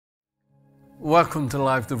Welcome to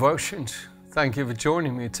Life Devotions. Thank you for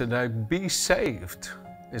joining me today. Be Saved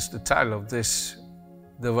is the title of this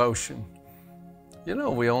devotion. You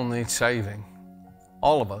know, we all need saving.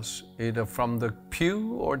 All of us, either from the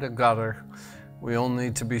pew or the gutter. We all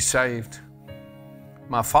need to be saved.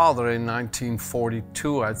 My father in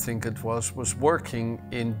 1942, I think it was working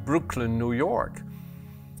in Brooklyn, New York.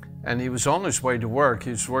 And he was on his way to work.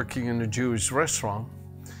 He was working in a Jewish restaurant.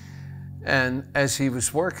 And as he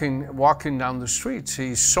was walking down the streets,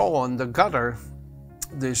 he saw in the gutter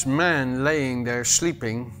this man laying there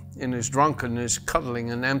sleeping in his drunkenness,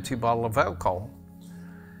 cuddling an empty bottle of alcohol.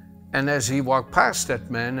 And as he walked past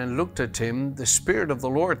that man and looked at him, the Spirit of the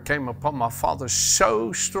Lord came upon my father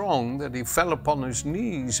so strong that he fell upon his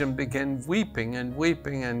knees and began weeping and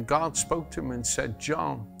weeping. And God spoke to him and said,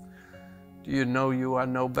 "John, do you know you are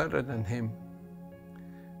no better than him?"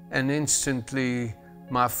 And instantly,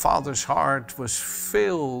 my father's heart was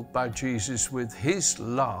filled by Jesus with his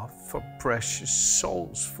love for precious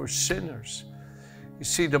souls, for sinners. You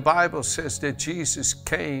see, the Bible says that Jesus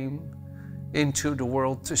came into the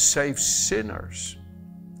world to save sinners.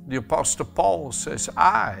 The Apostle Paul says,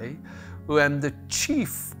 "I, who am the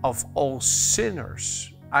chief of all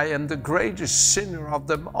sinners, I am the greatest sinner of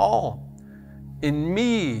them all. In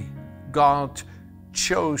me, God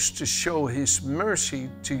chose to show his mercy,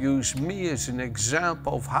 to use me as an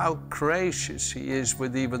example of how gracious he is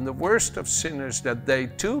with even the worst of sinners, that they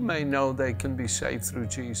too may know they can be saved through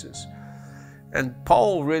Jesus." And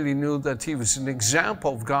Paul really knew that he was an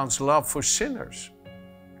example of God's love for sinners.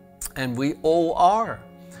 And we all are.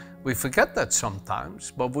 We forget that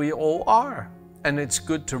sometimes, but we all are. And it's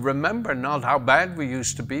good to remember not how bad we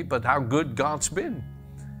used to be, but how good God's been.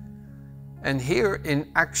 And here in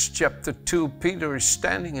Acts chapter 2, Peter is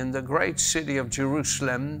standing in the great city of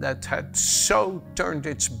Jerusalem that had so turned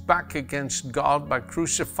its back against God by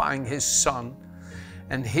crucifying his son.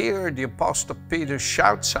 And here the Apostle Peter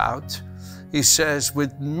shouts out, he says,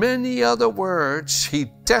 "With many other words,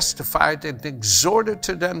 he testified and exhorted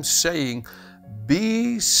to them, saying,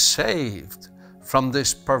 'Be saved from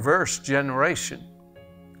this perverse generation.'"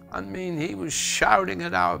 I mean, he was shouting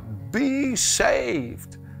it out, "Be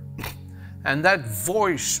saved." And that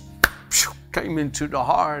voice came into the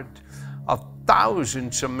heart of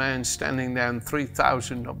thousands of men standing there, and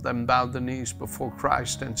 3,000 of them bowed the knees before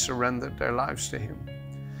Christ and surrendered their lives to him.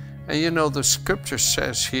 And you know, the scripture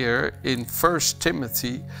says here in 1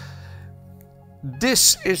 Timothy,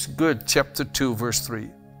 "This is good," chapter 2, verse 3,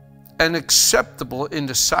 "and acceptable in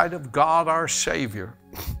the sight of God our Savior,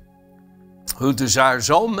 who desires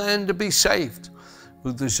all men to be saved."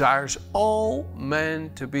 Who desires all men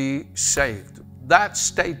to be saved. That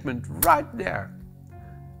statement right there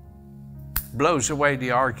blows away the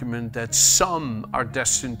argument that some are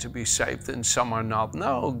destined to be saved and some are not.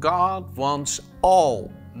 No, God wants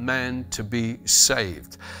all men to be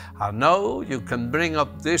saved. I know you can bring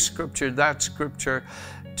up this scripture, that scripture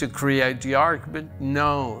to create the argument.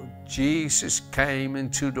 No, Jesus came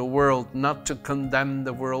into the world not to condemn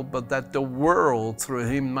the world, but that the world through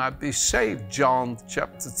him might be saved. John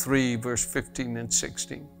chapter 3, verse 15 and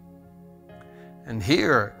 16. And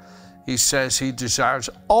here he says he desires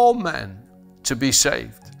all men to be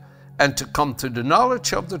saved and to come to the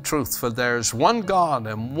knowledge of the truth. For there is one God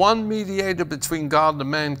and one mediator between God and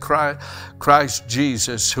man, Christ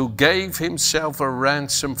Jesus, who gave himself a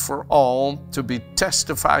ransom for all, to be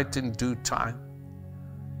testified in due time.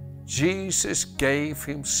 Jesus gave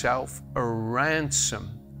himself a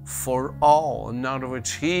ransom for all. In other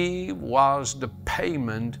words, he was the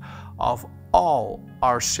payment of all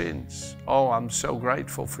our sins. Oh, I'm so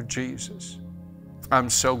grateful for Jesus. I'm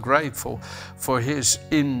so grateful for his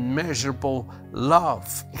immeasurable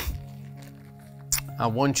love. I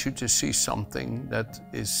want you to see something that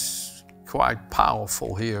is quite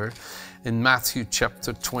powerful here in Matthew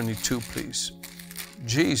chapter 22, please.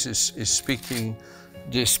 Jesus is speaking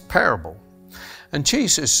this parable. And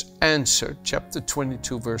Jesus answered, chapter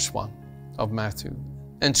 22, verse 1 of Matthew,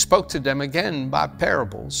 and spoke to them again by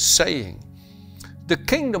parables, saying, "The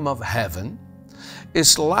kingdom of heaven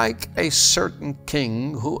is like a certain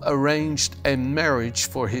king who arranged a marriage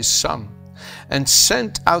for his son, and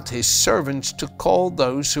sent out his servants to call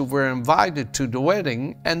those who were invited to the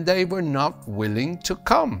wedding, and they were not willing to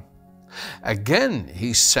come. Again,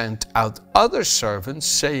 he sent out other servants,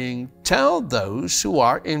 saying, 'Tell those who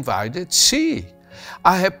are invited, see,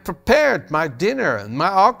 I have prepared my dinner, and my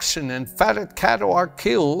oxen and fatted cattle are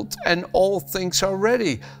killed, and all things are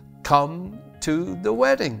ready. Come to the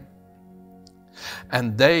wedding.'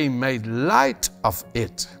 And they made light of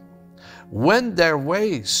it, went their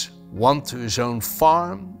ways, one to his own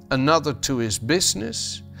farm, another to his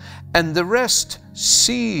business, And the rest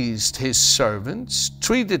seized his servants,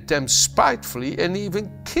 treated them spitefully, and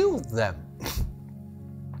even killed them.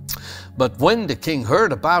 But when the king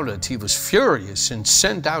heard about it, he was furious and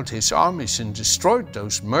sent out his armies and destroyed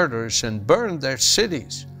those murderers and burned their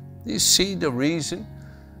cities. Do you see the reason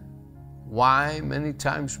why many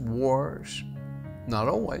times wars, not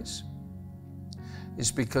always,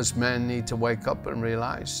 is because men need to wake up and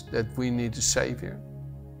realize that we need a Savior.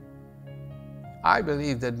 I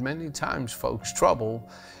believe that many times, folks, trouble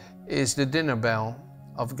is the dinner bell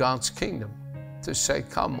of God's kingdom to say,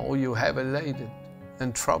 come, all you heavy laden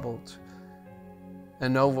and troubled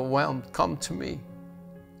and overwhelmed, come to me.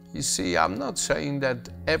 You see, I'm not saying that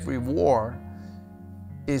every war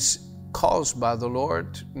is caused by the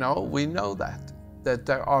Lord. No, we know that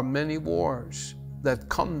there are many wars that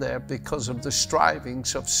come there because of the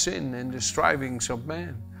strivings of sin and the strivings of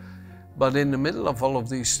man. But in the middle of all of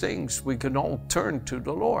these things, we can all turn to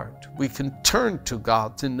the Lord. We can turn to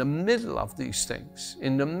God in the middle of these things,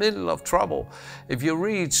 in the middle of trouble. If you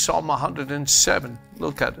read Psalm 107,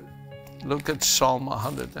 look at it. Look at Psalm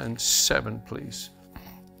 107, please.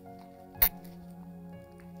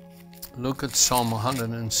 Look at Psalm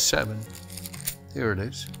 107. Here it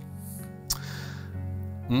is.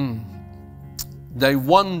 They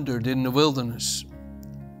wandered in the wilderness,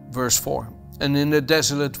 verse 4, and in a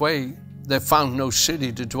desolate way they found no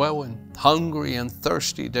city to dwell in. Hungry and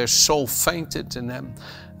thirsty, their soul fainted in them.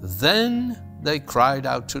 Then they cried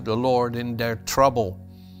out to the Lord in their trouble,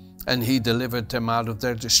 and he delivered them out of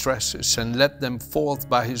their distresses and led them forth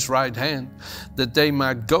by his right hand, that they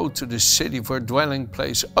might go to the city for a dwelling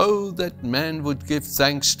place. Oh, that man would give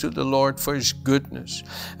thanks to the Lord for his goodness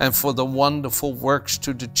and for the wonderful works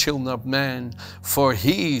to the children of man. For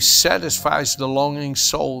he satisfies the longing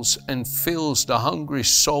souls and fills the hungry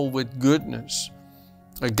soul with goodness.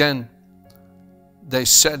 Again, they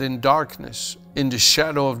sat in darkness, in the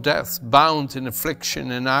shadow of death, bound in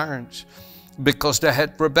affliction and irons, because they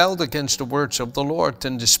had rebelled against the words of the Lord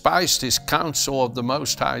and despised his counsel of the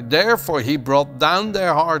Most High. Therefore he brought down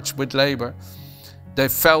their hearts with labor. They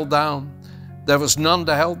fell down. There was none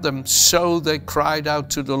to help them. So they cried out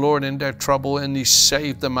to the Lord in their trouble, and he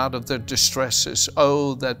saved them out of their distresses.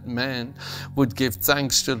 Oh, that man would give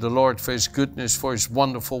thanks to the Lord for his goodness, for his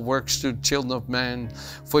wonderful works to the children of man.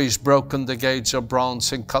 For he's broken the gates of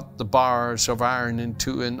bronze and cut the bars of iron in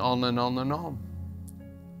two, and on and on and on.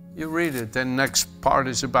 You read it, then next part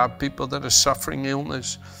is about people that are suffering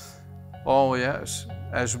illness. Oh yes,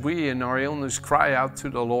 as we in our illness cry out to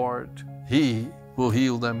the Lord, he will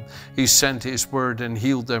heal them. He sent his word and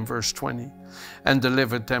healed them, verse 20, and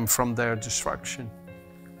delivered them from their destruction.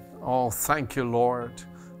 Oh, thank you, Lord,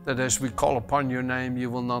 that as we call upon your name, you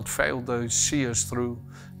will not fail to see us through,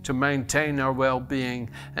 to maintain our well-being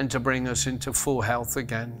and to bring us into full health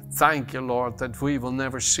again. Thank you, Lord, that we will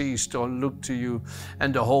never cease to look to you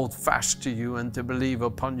and to hold fast to you and to believe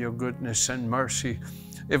upon your goodness and mercy.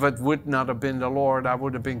 If it would not have been the Lord, I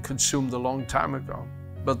would have been consumed a long time ago.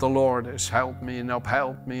 But the Lord has helped me and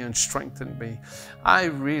upheld me and strengthened me. I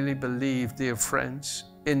really believe, dear friends,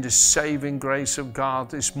 in the saving grace of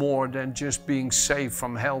God is more than just being saved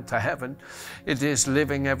from hell to heaven. It is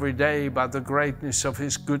living every day by the greatness of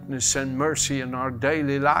his goodness and mercy in our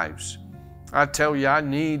daily lives. I tell you, I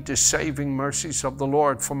need the saving mercies of the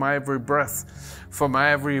Lord for my every breath, for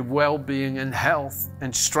my every well-being and health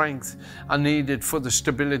and strength. I need it for the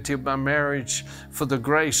stability of my marriage, for the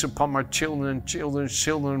grace upon my children and children's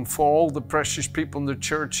children, for all the precious people in the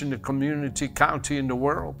church, in the community, county, in the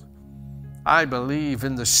world. I believe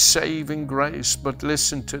in the saving grace, but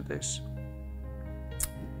listen to this.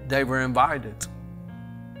 They were invited,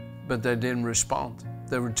 but they didn't respond.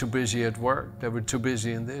 They were too busy at work. They were too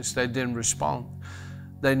busy in this. They didn't respond.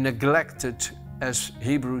 They neglected, as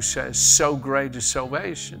Hebrews says, so great a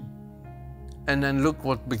salvation. And then look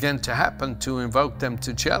what began to happen to invoke them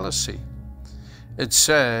to jealousy. It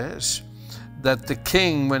says that the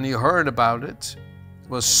king, when he heard about it,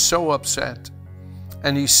 was so upset.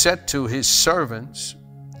 And he said to his servants,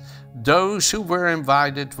 those who were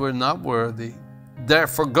invited were not worthy.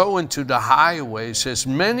 Therefore go into the highways, as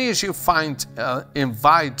many as you find,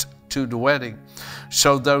 invite to the wedding.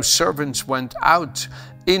 So those servants went out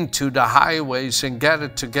into the highways and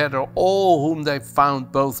gathered together all whom they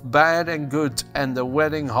found, both bad and good, and the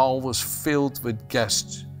wedding hall was filled with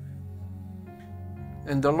guests.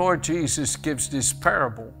 And the Lord Jesus gives this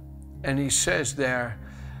parable, and he says there,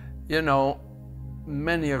 you know,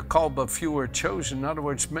 many are called, but few are chosen. In other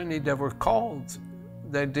words, many that were called,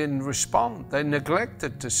 they didn't respond. They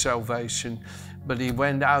neglected the salvation, but he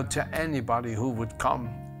went out to anybody who would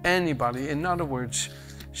come. Anybody. In other words,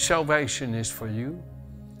 salvation is for you.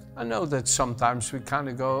 I know that sometimes we kind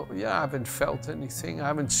of go, yeah, I haven't felt anything, I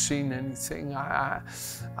haven't seen anything,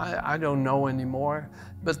 I don't know anymore.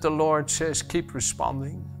 But the Lord says, keep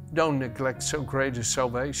responding. Don't neglect so great a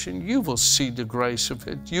salvation. You will see the grace of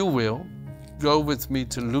it. You will. Go with me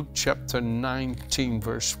to Luke chapter 19,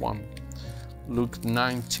 verse 1. Luke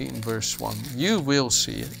 19, verse 1. You will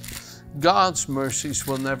see it. God's mercies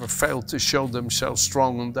will never fail to show themselves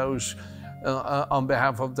strong on those on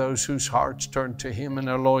behalf of those whose hearts turn to Him and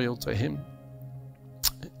are loyal to Him.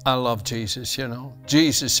 I love Jesus, you know.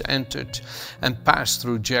 Jesus entered and passed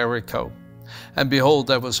through Jericho. And behold,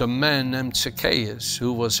 there was a man named Zacchaeus,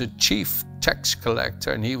 who was a chief tax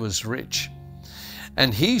collector, and he was rich.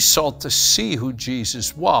 And he sought to see who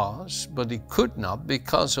Jesus was, but he could not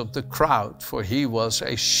because of the crowd, for he was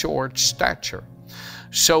a short stature.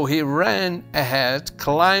 So he ran ahead,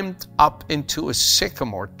 climbed up into a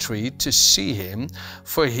sycamore tree to see him,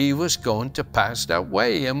 for he was going to pass that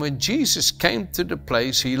way. And when Jesus came to the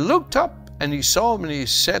place, he looked up and he saw him, and he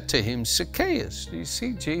said to him, Zacchaeus. Do you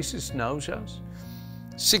see Jesus knows us?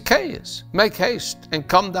 Zacchaeus, make haste and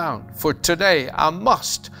come down, for today I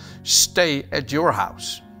must stay at your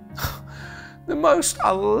house. The most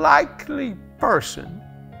unlikely person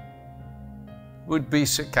would be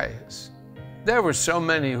Zacchaeus. There were so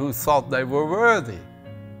many who thought they were worthy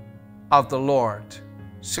of the Lord.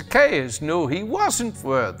 Zacchaeus knew he wasn't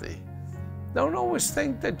worthy. Don't always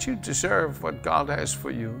think that you deserve what God has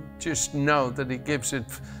for you. Just know that He gives it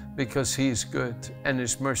because He's good and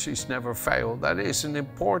His mercies never fail. That is an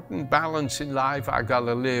important balance in life. I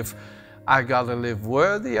gotta live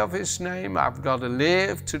worthy of His name. I've got to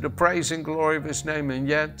live to the praise and glory of His name, and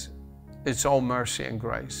yet it's all mercy and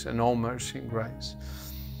grace, and all mercy and grace.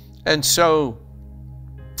 And so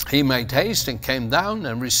he made haste and came down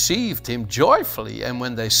and received him joyfully. And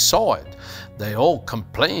when they saw it, they all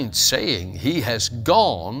complained, saying, he has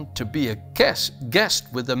gone to be a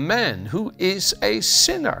guest with a man who is a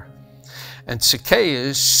sinner. And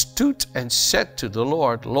Zacchaeus stood and said to the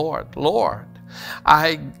Lord, Lord, Lord,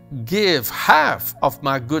 I give half of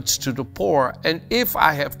my goods to the poor, and if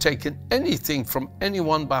I have taken anything from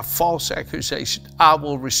anyone by false accusation, I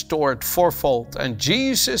will restore it fourfold. And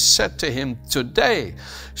Jesus said to him, today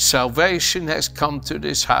salvation has come to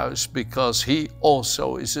this house, because he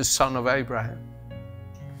also is a son of Abraham.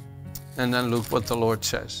 And then look what the Lord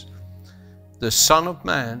says. The Son of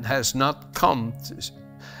Man has not come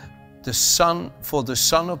for the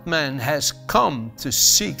Son of Man has come to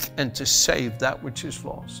seek and to save that which is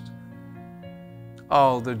lost.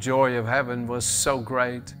 Oh, the joy of heaven was so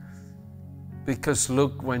great, because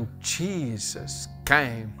look, when Jesus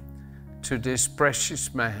came to this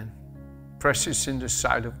precious man, precious in the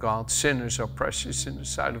sight of God, sinners are precious in the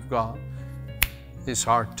sight of God, his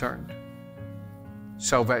heart turned.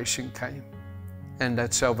 Salvation came, and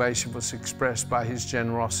that salvation was expressed by his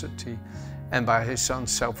generosity and by his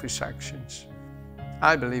unselfish actions.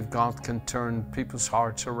 I believe God can turn people's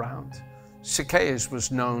hearts around. Zacchaeus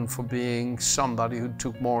was known for being somebody who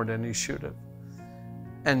took more than he should have,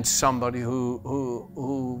 and somebody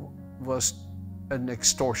who was an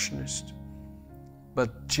extortionist.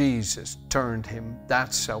 But Jesus turned him.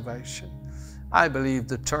 That's salvation. I believe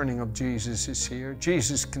the turning of Jesus is here.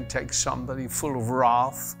 Jesus can take somebody full of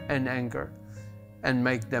wrath and anger and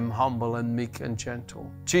make them humble and meek and gentle.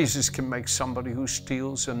 Jesus can make somebody who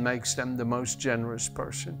steals and makes them the most generous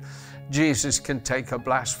person. Jesus can take a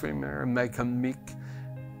blasphemer and make him meek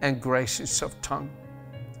and gracious of tongue.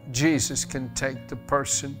 Jesus can take the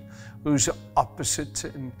person who's opposite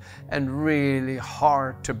and really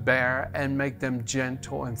hard to bear and make them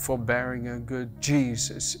gentle and forbearing and good.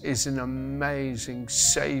 Jesus is an amazing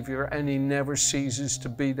Savior, and he never ceases to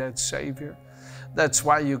be that Savior. That's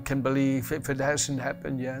why you can believe, if it hasn't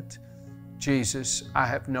happened yet, Jesus, I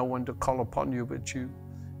have no one to call upon you but you.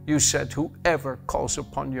 You said, whoever calls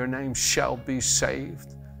upon your name shall be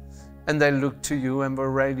saved. And they looked to you and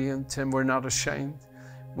were radiant and were not ashamed.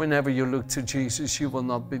 Whenever you look to Jesus, you will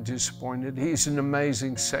not be disappointed. He's an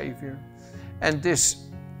amazing Savior. And this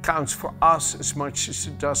counts for us as much as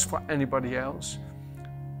it does for anybody else.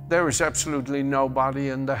 There is absolutely nobody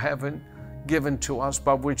in the heaven given to us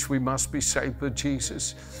by which we must be saved but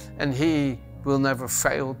Jesus. And he will never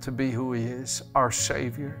fail to be who he is, our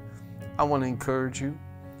Savior. I want to encourage you.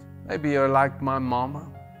 Maybe you're like my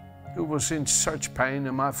mama, who was in such pain,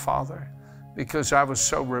 and my father, because I was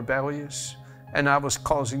so rebellious and I was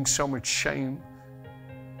causing so much shame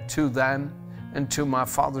to them and to my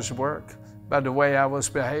father's work by the way I was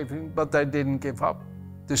behaving. But they didn't give up.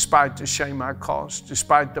 Despite the shame I caused,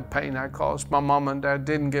 despite the pain I caused, my mom and dad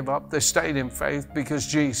didn't give up. They stayed in faith because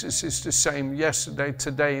Jesus is the same yesterday,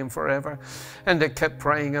 today, and forever. And they kept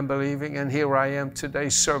praying and believing. And here I am today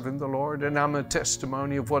serving the Lord. And I'm a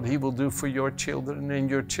testimony of what He will do for your children and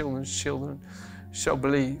your children's children. So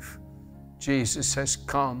believe Jesus has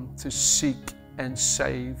come to seek and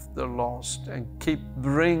save the lost, and keep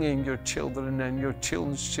bringing your children and your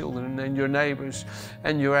children's children and your neighbors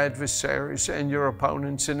and your adversaries and your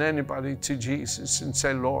opponents and anybody to Jesus, and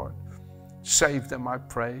say, Lord, save them, I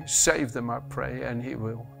pray. Save them, I pray, and He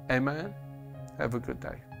will. Amen. Have a good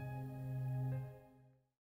day.